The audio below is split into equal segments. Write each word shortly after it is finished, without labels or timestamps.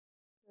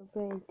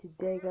Okay,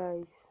 today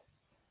guys,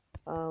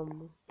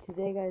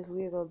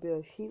 we are gonna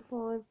build a sheep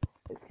farm.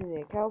 Excuse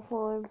me, a cow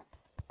farm.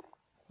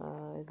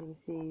 As you can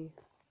see,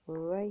 we're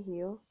right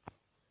here.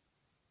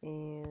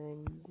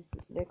 And this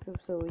next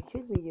episode, we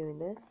should be doing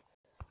this.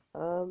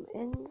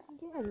 And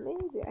yeah,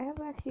 maybe I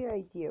have actually an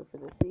idea for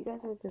this. So you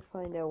guys have to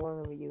find out when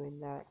I'm gonna be doing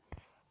that.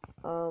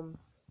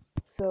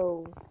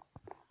 So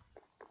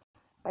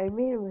I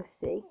made a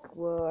mistake.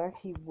 Well,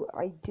 actually,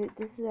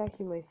 this is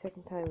actually my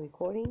second time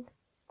recording.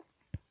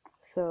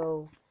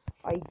 So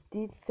I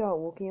did start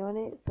working on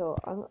it. So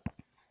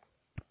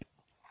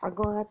I'm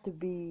gonna have to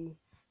be.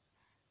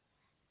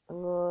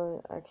 I'm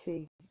gonna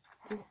actually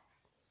just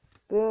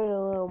build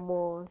a little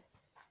more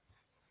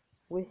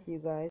with you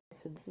guys.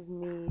 So this is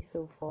me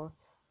so far.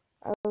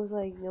 I was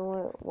like, you know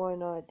what? Why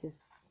not just?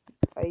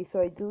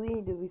 So I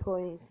deleted the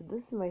recording. So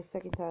this is my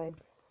second time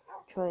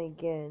trying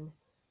again.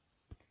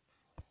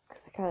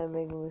 Cause I kind of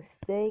made a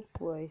mistake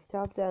where I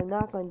stopped. I'm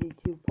not gonna do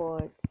two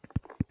parts.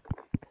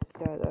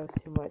 Cause that was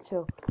too much.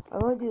 So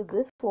I'm gonna do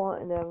this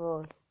one and then I'm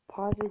gonna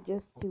pause it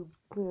just to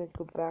pretty much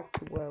go back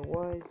to where I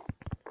was.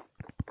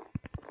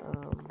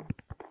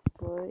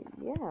 But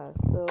yeah,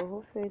 so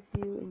hopefully if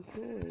you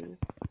enjoy.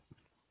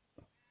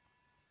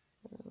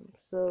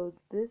 So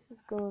this is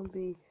gonna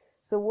be.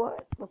 So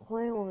what the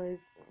plan was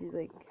to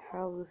like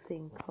have the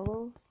same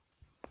color.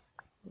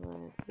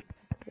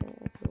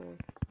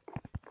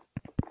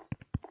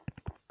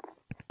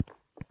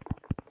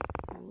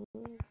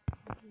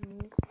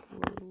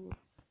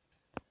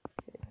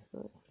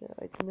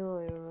 I know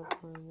I don't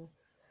have one.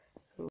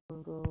 So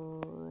we'll go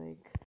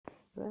like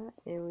that,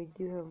 and we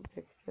do have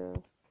extra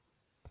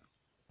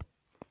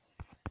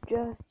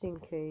just in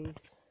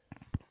case.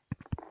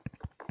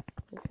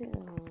 Okay,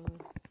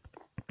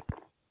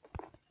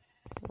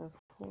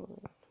 four.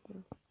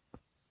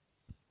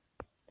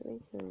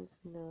 Later is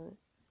not.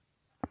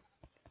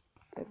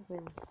 I've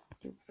been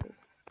stupid.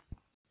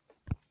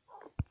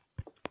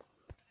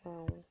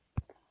 Wow.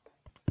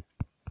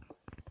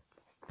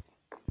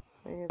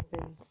 I have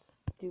been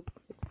stupid.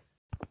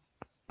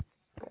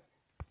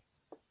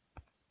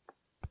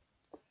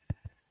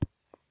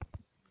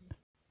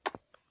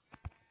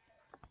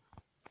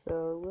 So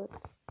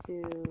let's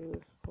do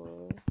this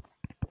for.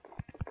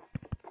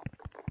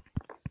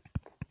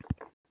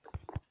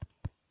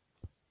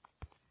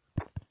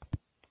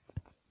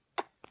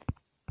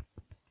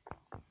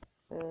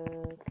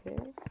 Okay,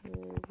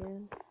 here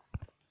again.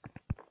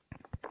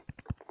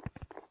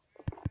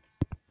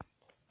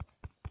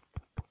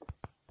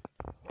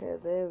 Okay,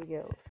 there we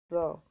go.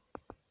 So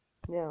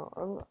now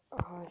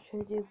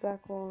should I do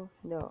back on?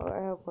 No,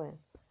 I have a plan.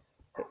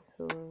 Okay,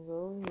 so we're gonna go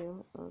over here.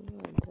 I'm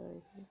gonna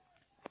die here.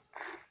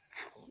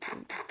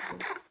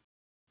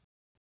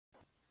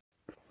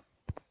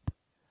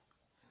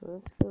 So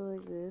let's go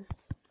like this.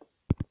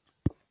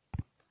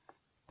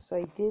 So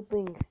I did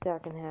bring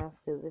stack in half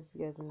because if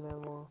you guys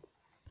remember,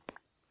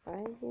 I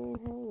didn't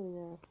have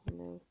enough when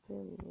I was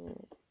doing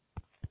it.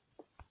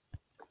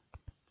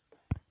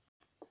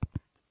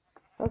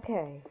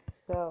 Okay,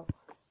 so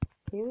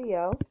here we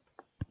go.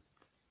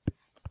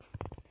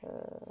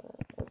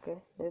 Okay,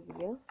 there we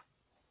go.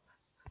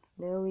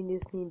 Now we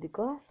just need the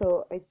glass.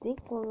 So I think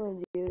what I'm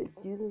gonna do is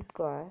do this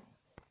glass,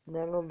 and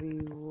then I'm gonna be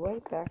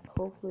right back.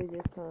 Hopefully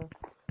this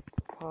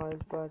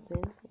pause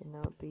button and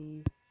not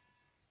be,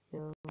 you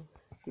know,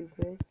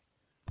 stupid.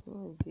 I'm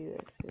gonna do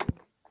actually,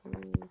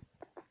 please,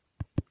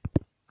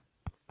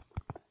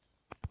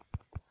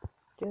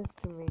 just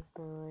to make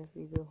my life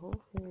easier.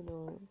 Hopefully I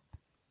don't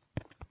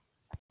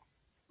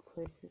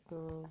place this in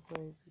the wrong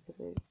place because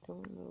I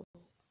don't know.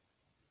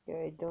 Yeah,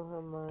 I don't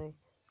have my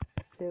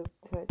silk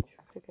touch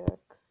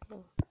pickaxe, so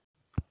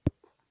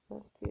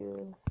let's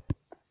do.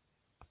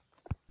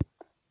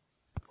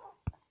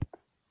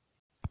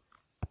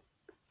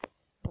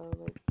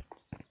 Like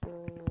just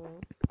doing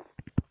that.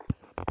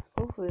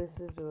 Hopefully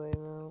this is the right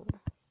amount.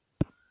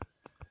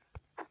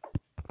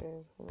 Okay,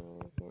 so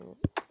I can't.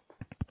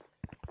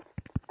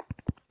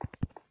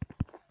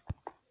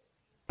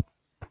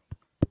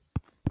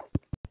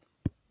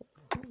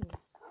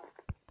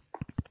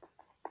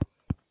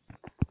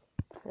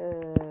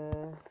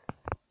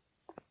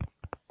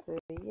 So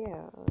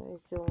yeah, I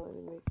still want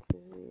to make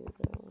this video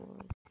that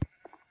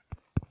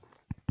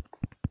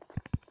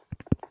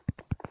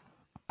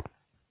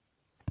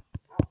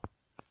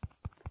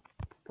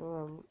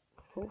one.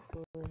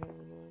 Hopefully I have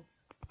enough.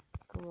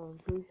 Come on,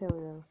 please have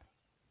enough.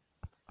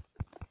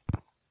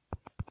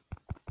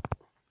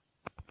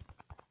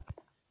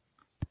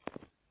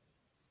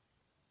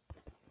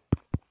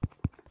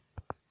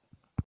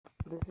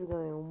 This is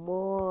going to be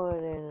more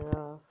than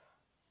enough.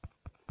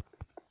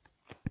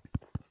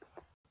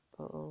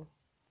 Uh-oh.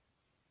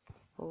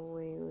 Oh,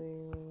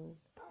 wait.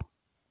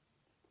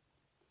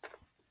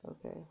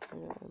 Okay,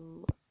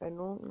 I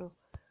don't know.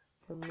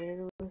 I made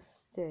a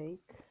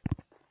mistake,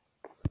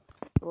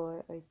 but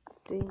I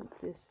think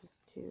this is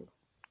too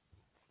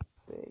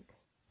big.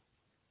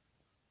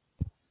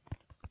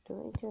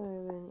 Don't I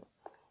even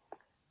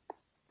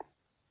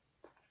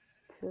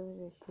feel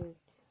like I should?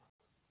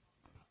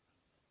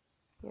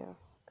 Yeah,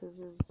 Because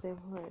it's the same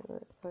height.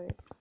 If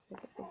I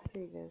can show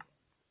you guys.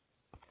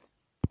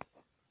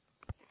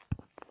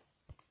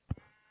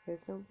 You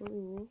guys don't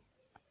believe me?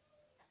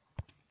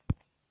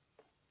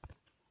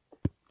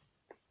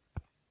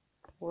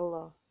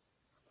 Voila.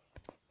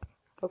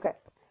 Okay,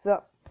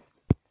 so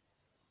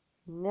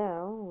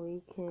now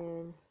we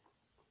can.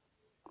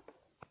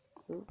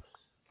 Oops.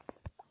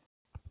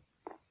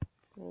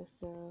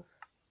 First off,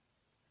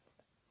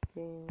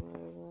 game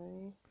right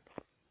away.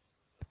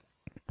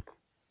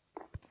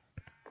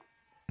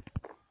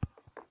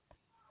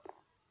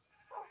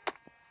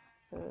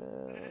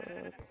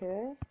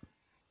 Okay.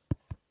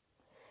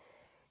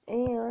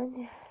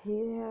 And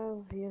you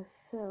have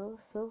yourself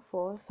so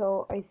far.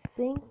 So I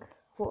think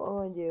what I'm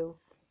gonna do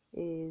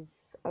is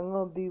I'm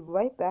gonna be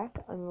right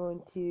back. I'm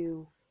going to,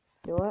 you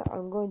know what?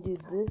 I'm gonna do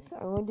this.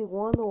 I'm gonna do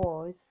one of the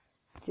walls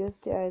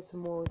just to add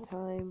some more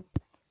time.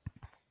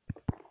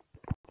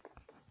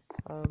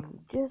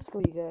 Just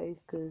for you guys,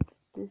 cause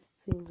this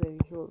seems like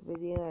a short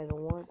video. I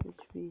don't want this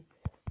to be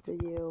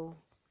video.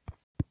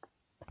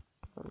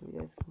 You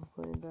guys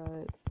complain about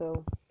it.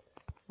 So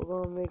we're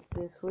gonna make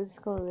this. We're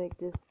just gonna make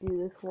this. Do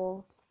this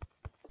wall.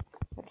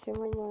 Actually, I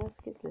might not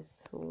skip this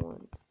for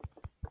once.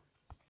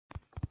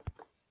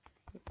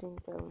 I think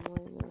that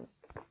might not.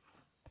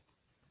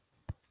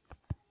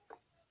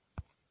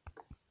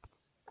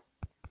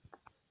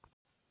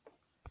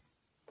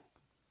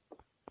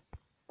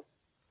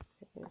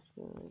 Let's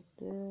go like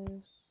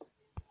this.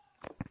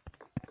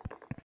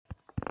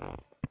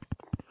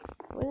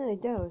 What did I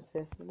do with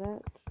this? So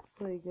that's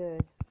pretty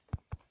good.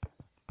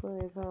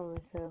 Really proud of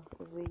myself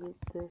if we get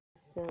this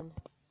done.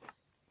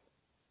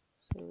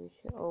 So we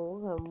should. Oh,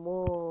 we'll have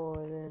more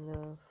than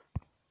enough.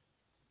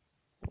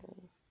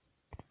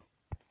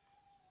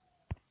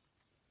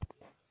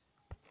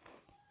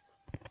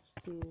 Let's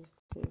do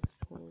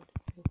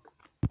 622.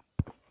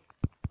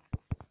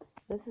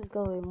 This is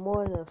going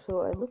more than enough,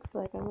 so it looks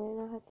like I might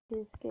not have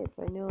to skip.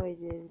 I know I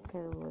did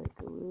kind of like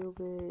a little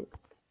bit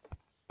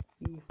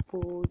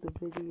before the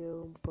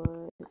video,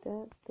 but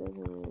that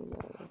doesn't really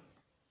matter.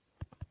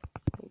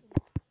 Like,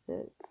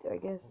 that, I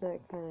guess that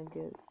kind of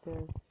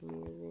does me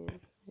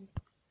advantage.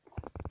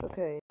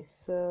 Okay,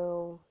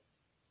 so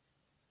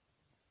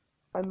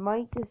I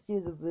might just do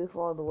the roof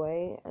all the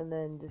way and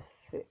then just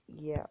fit.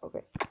 Yeah,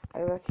 okay. I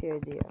have actually an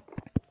idea.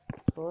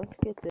 So let's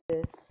get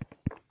this.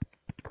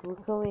 We're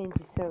coming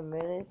into 7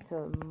 minutes, so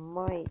it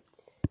might.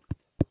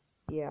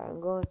 Yeah,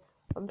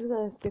 I'm just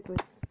gonna stick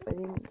with. I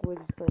think we're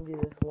just gonna do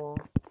this wall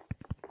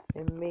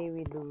and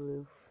maybe the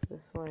roof.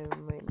 That's why I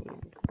might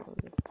need this one.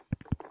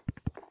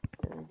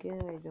 And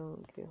again, I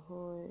don't get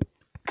hot.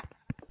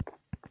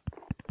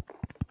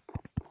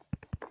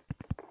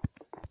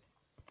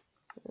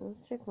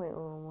 Let's check my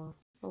armor.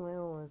 Oh, my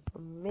armor is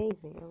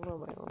amazing. I love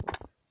my armor.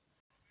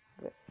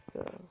 Okay,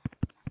 so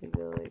we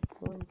go like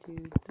 1,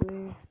 2,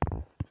 3.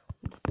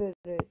 Let's put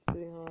it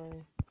 3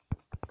 high.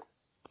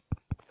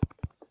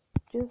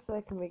 Just so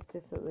I can make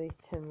this at least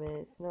 10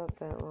 minutes. Not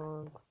that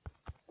long,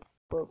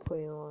 but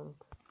pretty long.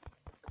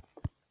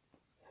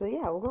 So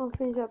yeah, we're gonna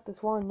finish up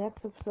this one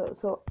next episode.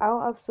 So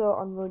our episode,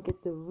 I'm gonna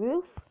get the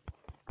roof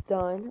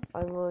done.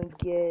 I'm gonna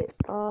get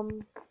tell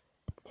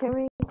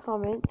me in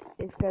comments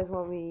if you guys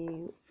want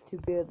me to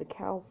build the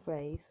cow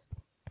face.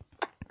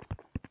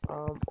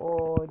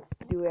 Or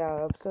do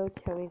our episode.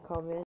 Tell me in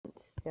comments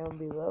down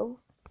below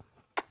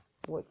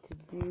what to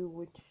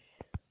do,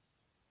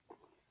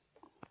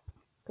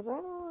 because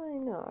I don't really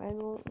know. I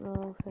don't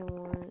know if I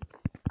want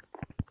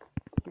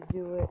to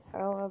do it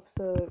our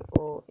episode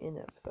or in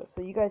episode.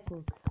 So you guys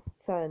can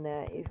decide on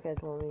that if you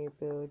guys want me to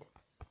build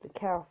the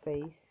cow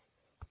face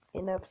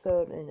in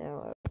episode and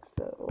our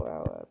episode or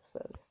our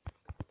episode.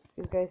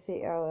 If you guys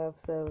say our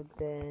episode,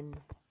 then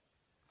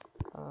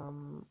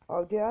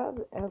I'll do our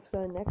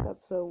episode. Next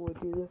episode we'll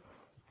do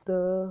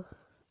the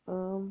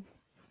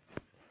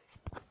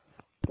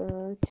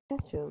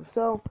test room.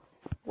 So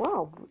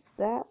wow,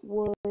 that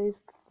was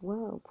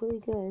pretty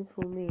good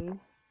for me.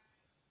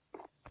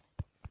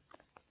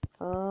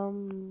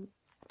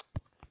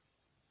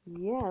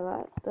 Yeah,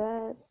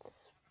 that's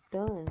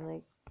done,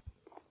 like,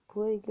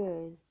 pretty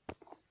good.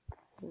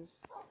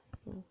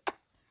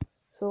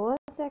 So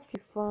let's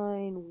actually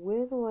find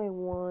where do I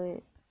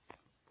want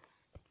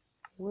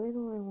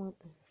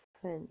the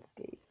fence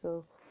gate.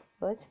 So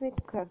let's make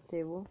a craft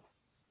table.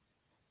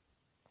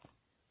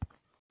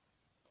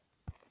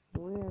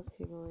 We're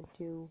actually going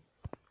to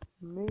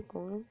make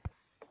one.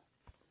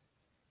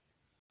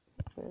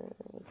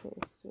 Okay,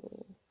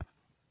 so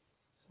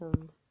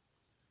some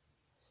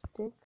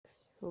sticks.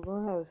 We're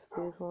gonna have a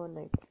space one,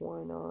 like,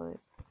 why not?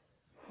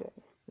 Okay,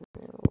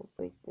 now we'll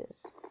break this.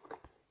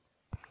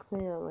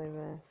 Clean out my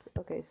mess.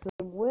 Okay, so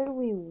where do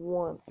we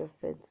want the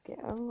fence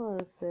gate? I'm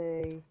gonna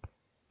say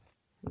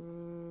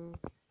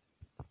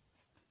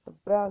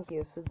about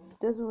here. So it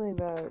doesn't really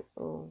matter.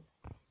 Oh,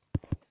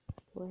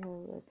 do I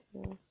have that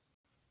here?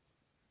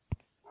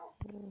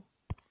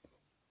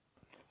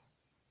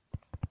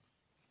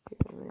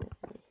 Wait a minute.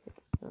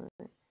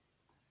 Alright.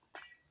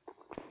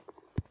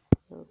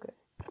 Okay.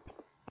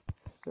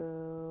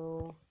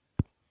 So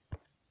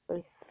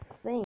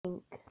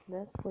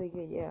That's pretty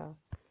good, yeah.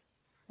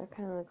 That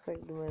kind of looks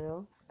like the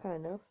middle,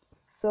 kind of.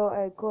 So,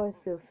 of course,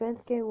 the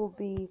fence game will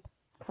be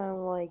kind of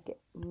like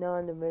not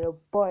in the middle,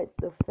 but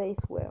the face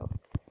will.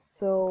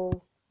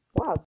 So,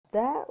 wow,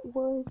 that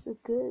was a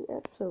good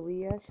episode.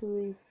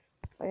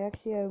 I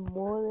actually had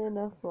more than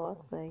enough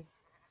last night.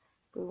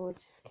 Pretty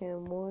much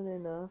came more than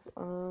enough.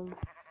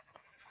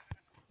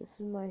 This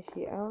is my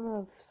sheet. I don't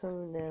know if some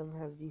of them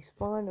have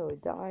despawned or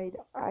died.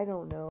 I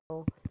don't know.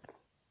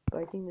 But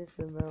I think this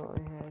is the amount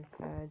I have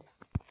had.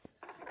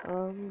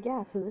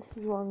 Yeah, so this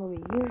is what I'm going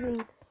to be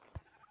using.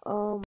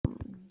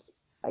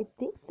 I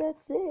think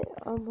that's it.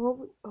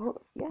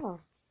 Yeah.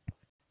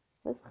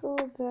 Let's go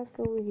back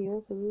over here,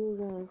 because we were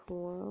gone for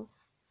a while.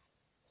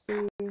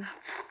 See,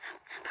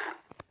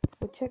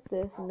 we'll check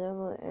this, and then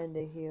we'll end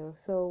it here.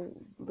 So,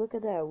 look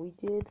at that. We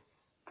did,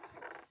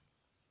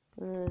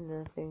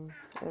 nothing.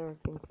 I don't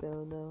think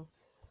so, no.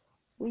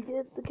 We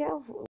did the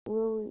cow,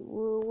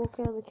 we're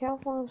working on the cow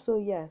farm, so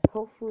yes,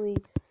 hopefully,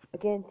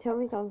 again, tell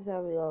me comments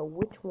down below,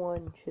 which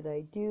one should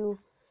I do?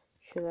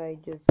 Should I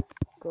just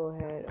go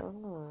ahead,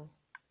 oh,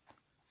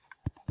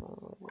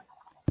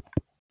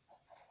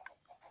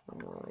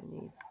 I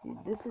need,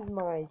 this is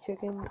my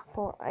chicken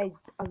farm.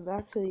 I'm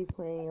actually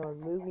planning on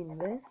moving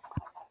this,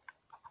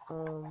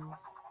 I'm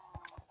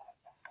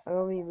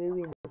gonna be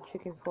moving the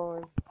chicken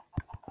farm,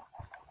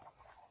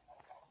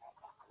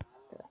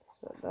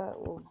 so that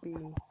will be,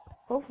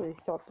 hopefully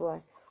stop the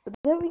lag, but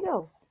there we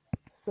go.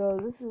 So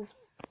this is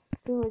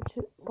pretty much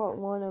part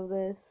one of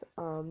this.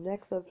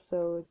 Next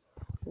episode,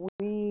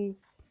 we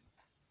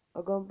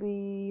are gonna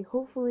be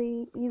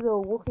hopefully either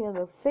working on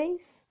the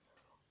face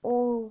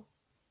or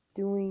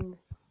doing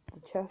the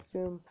chest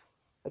room.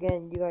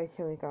 Again, you guys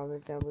tell me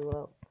comments down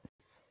below.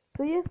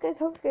 So yes, guys,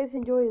 hope you guys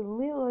enjoy.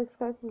 Leave a like,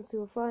 subscribe, and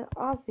super fun.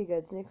 I'll see you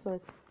guys next one.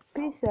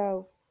 Peace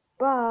out.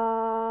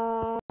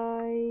 Bye.